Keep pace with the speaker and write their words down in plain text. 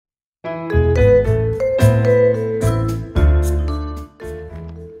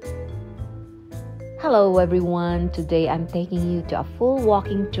Hello everyone! Today I'm taking you to a full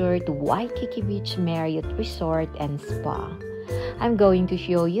walking tour to Waikiki Beach Marriott Resort and Spa. I'm going to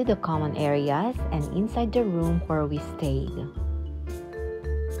show you the common areas and inside the room where we stayed.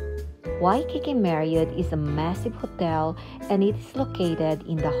 Waikiki Marriott is a massive hotel and it is located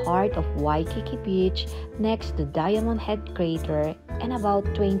in the heart of Waikiki Beach next to Diamond Head Crater and about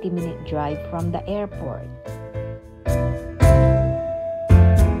 20-minute drive from the airport.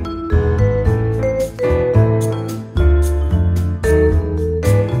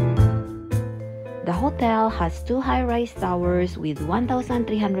 The hotel has two high-rise towers with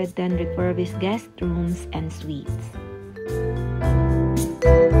 1,310 refurbished guest rooms and suites.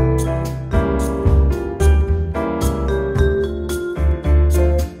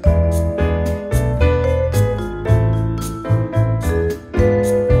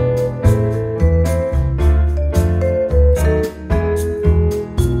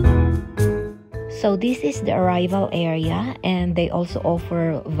 So this is the arrival area and they also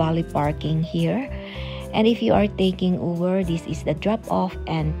offer valet parking here. And if you are taking Uber, this is the drop-off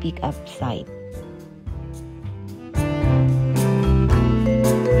and pick-up site.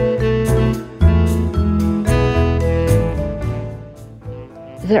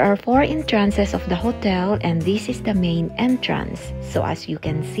 There are 4 entrances of the hotel and this is the main entrance. So as you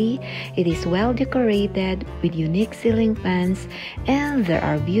can see, it is well decorated with unique ceiling fans and there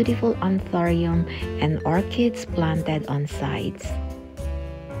are beautiful anthurium and orchids planted on sides.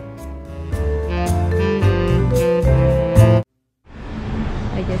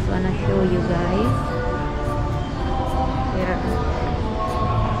 I just want to show you guys. Here.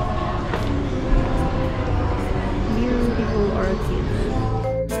 Beautiful orchids.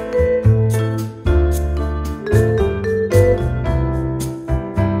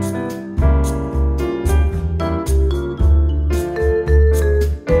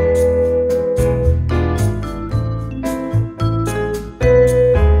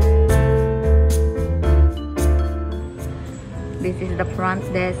 This is the front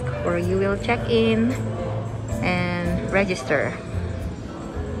desk where you will check in and register.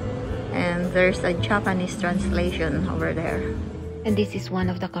 And there's a Japanese translation over there. And this is one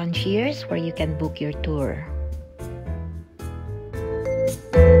of the concierge where you can book your tour.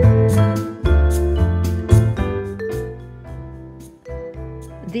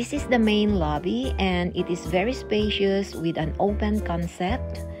 This is the main lobby and it is very spacious with an open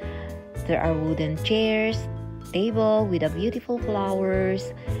concept. There are wooden chairs, table with a beautiful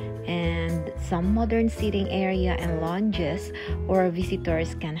flowers and some modern seating area and lounges where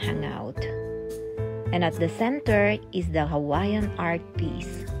visitors can hang out. And at the center is the Hawaiian art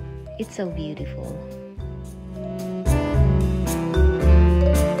piece. It's so beautiful.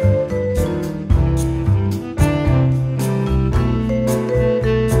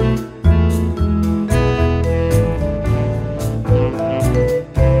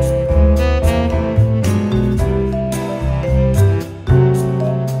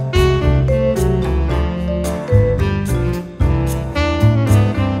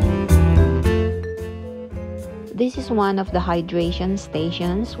 This is one of the hydration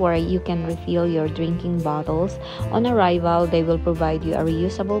stations where you can refill your drinking bottles. On arrival, they will provide you a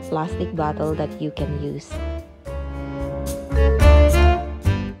reusable plastic bottle that you can use.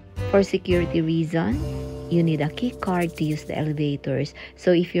 For security reasons, you need a key card to use the elevators.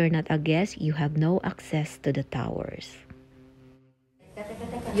 So if you're not a guest, you have no access to the towers.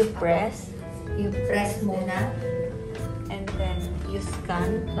 You press muna, and then you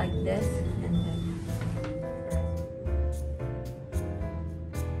scan like this, and then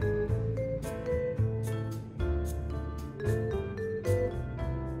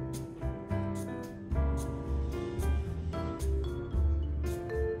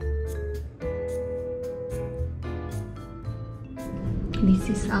this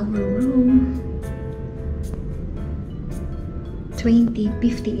is our room,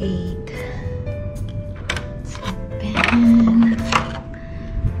 2058. Let's open.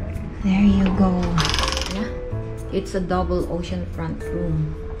 There you go. Yeah, it's a double oceanfront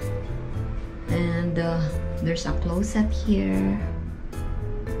room, and there's a closet here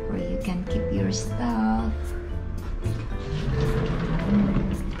where you can keep your stuff.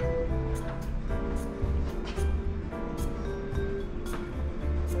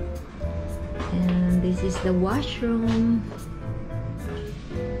 This is the washroom.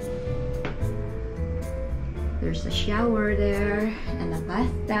 There's a shower there and a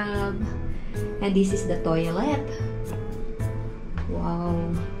bathtub. And this is the toilet.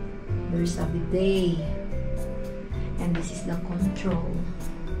 Wow. There's a bidet. And this is the control.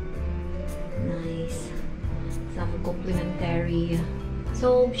 Nice. Some complimentary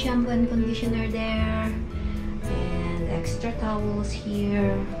soap, shampoo, and conditioner there. And extra towels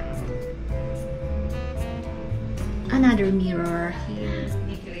here. Another mirror here.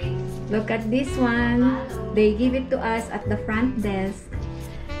 Look at this one. They give it to us at the front desk.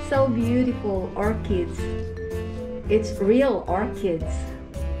 So beautiful. Orchids. It's real orchids.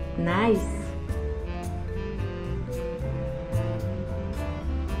 Nice.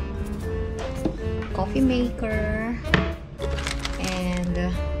 Coffee maker. And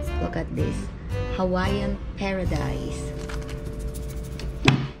look at this. Hawaiian paradise.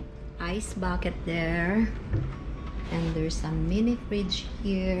 Ice bucket there. And there's a mini fridge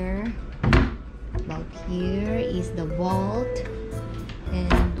here. About here is the vault.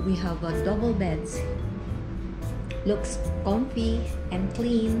 And we have a double beds. Looks comfy and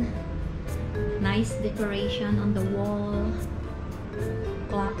clean. Nice decoration on the wall.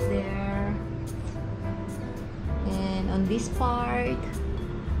 Clock there. And on this part,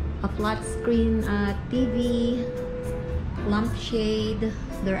 a flat screen TV, lampshade.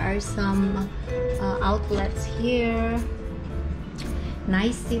 There are some outlets here.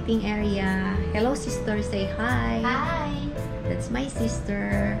 Nice sitting area. Hello, sister. Say hi. Hi. That's my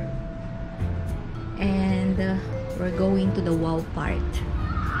sister. And we're going to the wow part.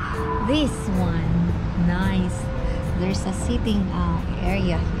 This one, nice. There's a sitting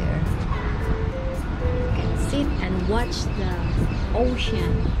area here. You can sit and watch the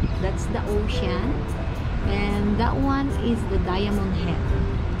ocean. That's the ocean. And that one is the Diamond Head.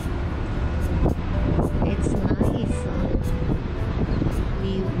 It's nice.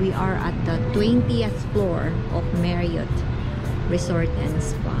 We are at the 20th floor of Marriott Resort and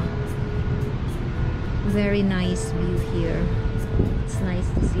Spa. Very nice view here. It's nice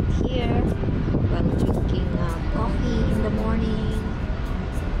to sit here while drinking coffee in the morning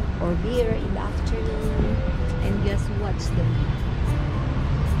or beer in the afternoon and just watch the view.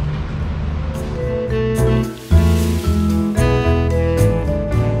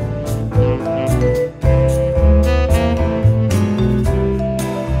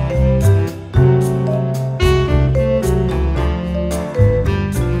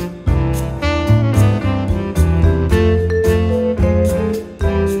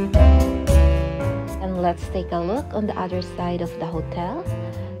 Let's take a look on the other side of the hotel.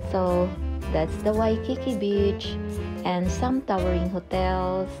 So that's the Waikiki Beach and some towering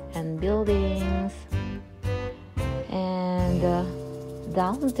hotels and buildings. And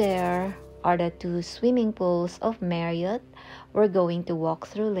down there are the two swimming pools of Marriott. We're going to walk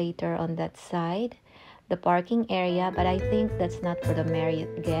through later on that side. The parking area, but I think that's not for the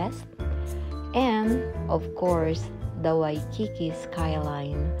Marriott guests. And of course, the Waikiki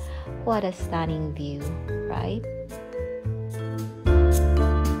skyline. What a stunning view, right?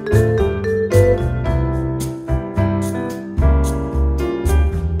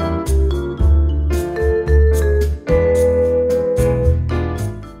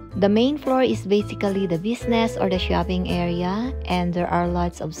 The main floor is basically the business or the shopping area, and there are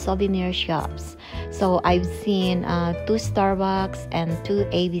lots of souvenir shops. So I've seen 2 Starbucks and 2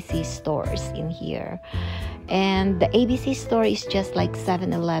 ABC stores in here. And the ABC store is just like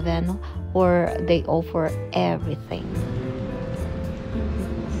 7-Eleven, or they offer everything.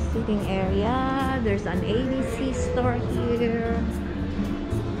 Sitting area, there's an ABC store here.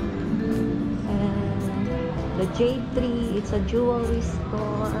 And the Jade Tree, it's a jewelry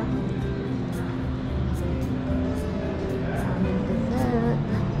store.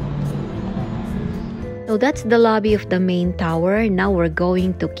 So that's the lobby of the main tower. Now we're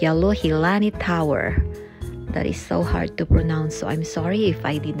going to Kealohilani Tower. That is so hard to pronounce, so I'm sorry if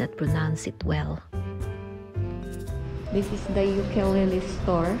I did not pronounce it well. This is the ukulele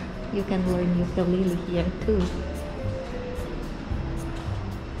store. You can learn ukulele here too.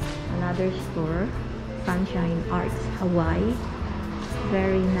 Another store, Sunshine Arts Hawaii.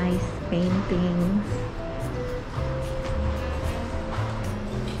 Very nice paintings.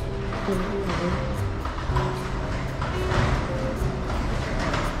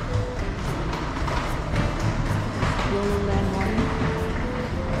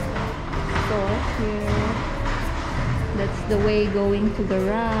 Here. That's the way going to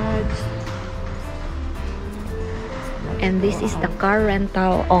garage. And this is the car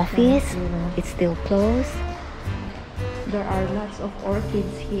rental office. It's still closed. There are lots of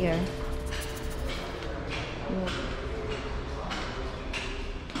orchids here. Look.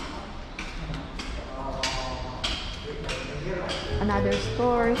 Another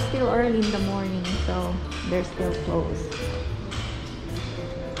store, still early in the morning, so they're still closed.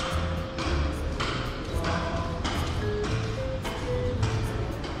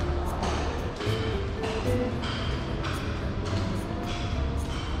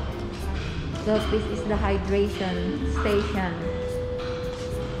 Look, this is the hydration station.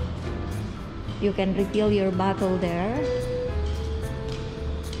 You can refill your bottle there.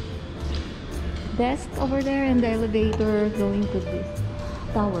 Desk over there and the elevator going to this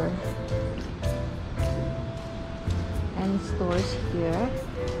tower. And stores here.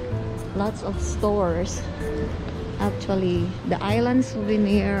 Lots of stores. Actually, the island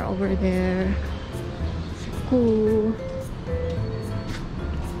souvenir over there. It's cool.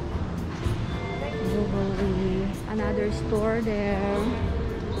 Another store there.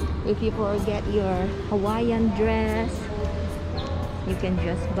 If you forget your Hawaiian dress, you can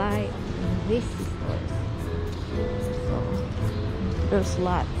just buy in these stores. So there's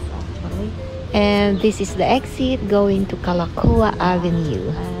lots actually. And this is the exit going to Kalakua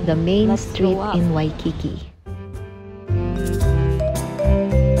Avenue, the main street in Waikiki.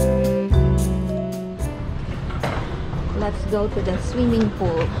 Let's go to the swimming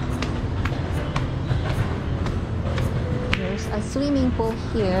pool. There's a swimming pool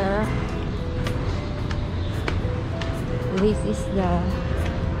here. This is the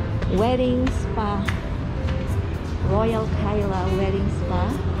wedding spa, Royal Kaila wedding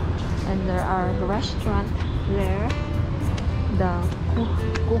spa, and there are restaurants there. The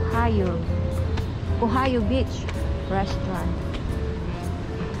Waikiki Beach restaurant.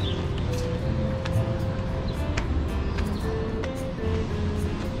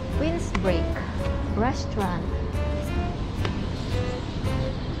 Queen's Break restaurant.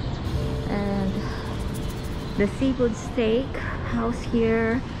 And the seafood steak house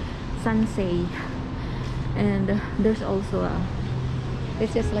here, Sansei. And there's also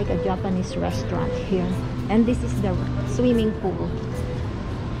it's just like a Japanese restaurant here. And this is the swimming pool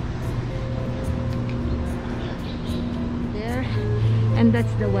there, and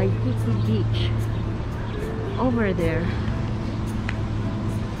that's the Waikiki Beach over there.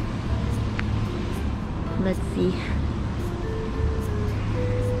 Let's see.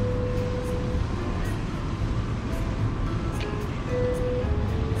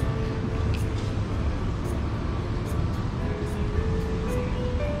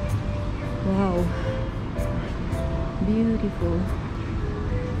 Wow, beautiful.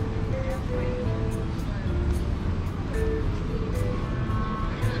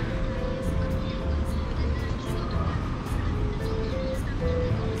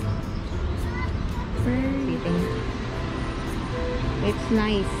 It's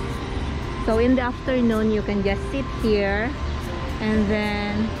nice. So in the afternoon you can just sit here and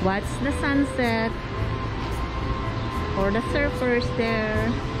then watch the sunset, or the surfers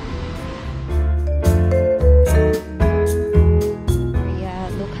there. Yeah,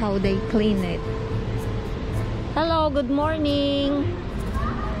 look how they clean it. Hello, good morning.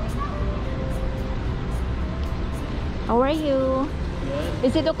 How are you?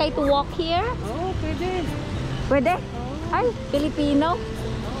 Is it okay to walk here? Oh, pwede. Pwede? Ay, Filipino?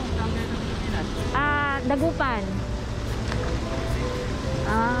 Dagupan.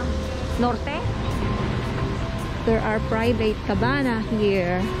 Norte? There are private cabana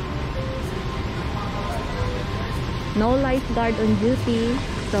here. No lifeguard on duty,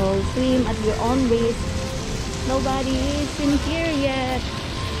 so swim at your own risk. Nobody is in here yet.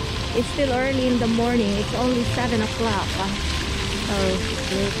 It's still early in the morning. It's only 7 o'clock. Oh,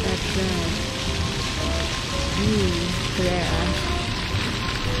 look at the view there.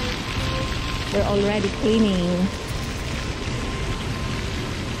 They're already cleaning.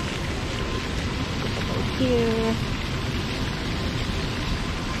 Here.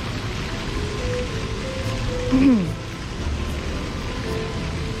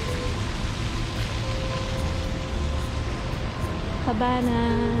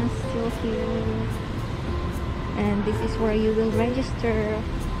 Cabana still here, and this is where you will register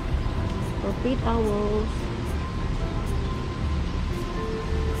for free towels.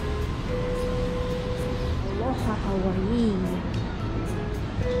 Aloha Hawaii.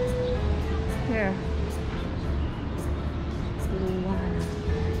 Here, Luana.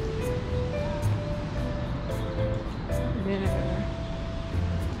 There.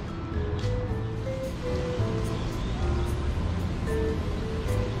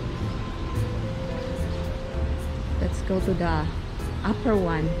 Let's go to the upper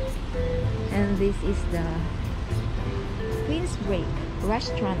one, and this is the Queen's Break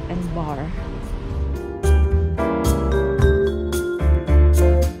restaurant and bar.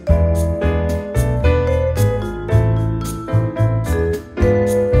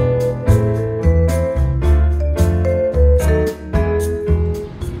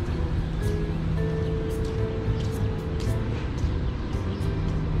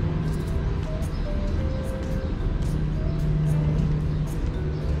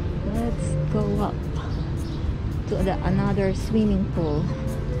 Go to another swimming pool.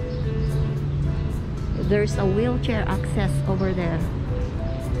 There's a wheelchair access over there.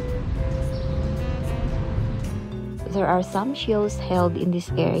 There are some shows held in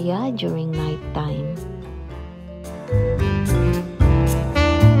this area during night time.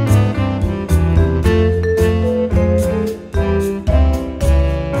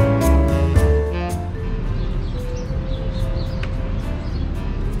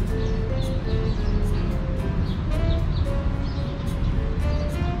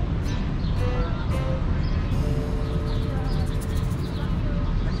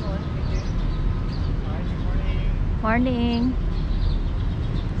 Morning.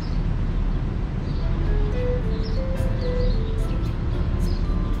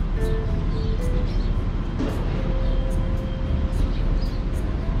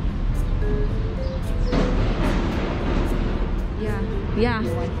 Yeah.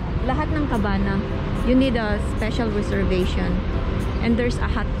 Lahat ng cabana, you need a special reservation. And there's a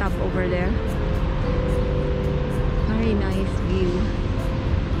hot tub over there. Very nice view.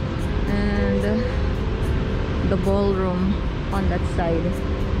 And the ballroom on that side.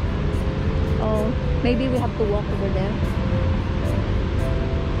 Oh, maybe we have to walk over there.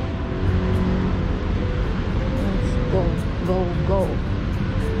 Let's go.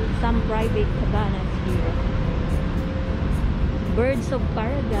 Some private cabanas here. Birds of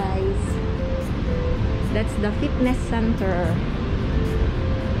Paradise. That's the fitness center.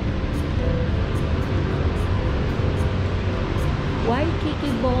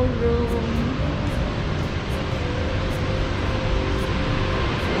 Waikiki Ballroom.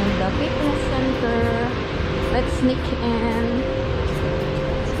 And the fitness center. Let's sneak in.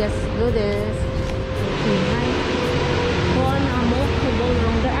 Let's just do this.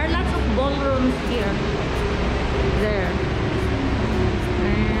 Ballroom. There are lots of ballrooms here. There.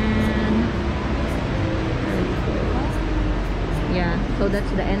 Yeah, so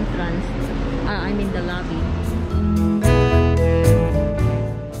that's the entrance. I mean the lobby.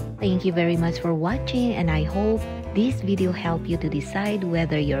 Thank you very much for watching, and I hope this video helped you to decide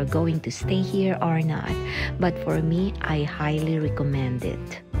whether you're going to stay here or not. But for me, I highly recommend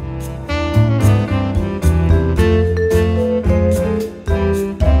it.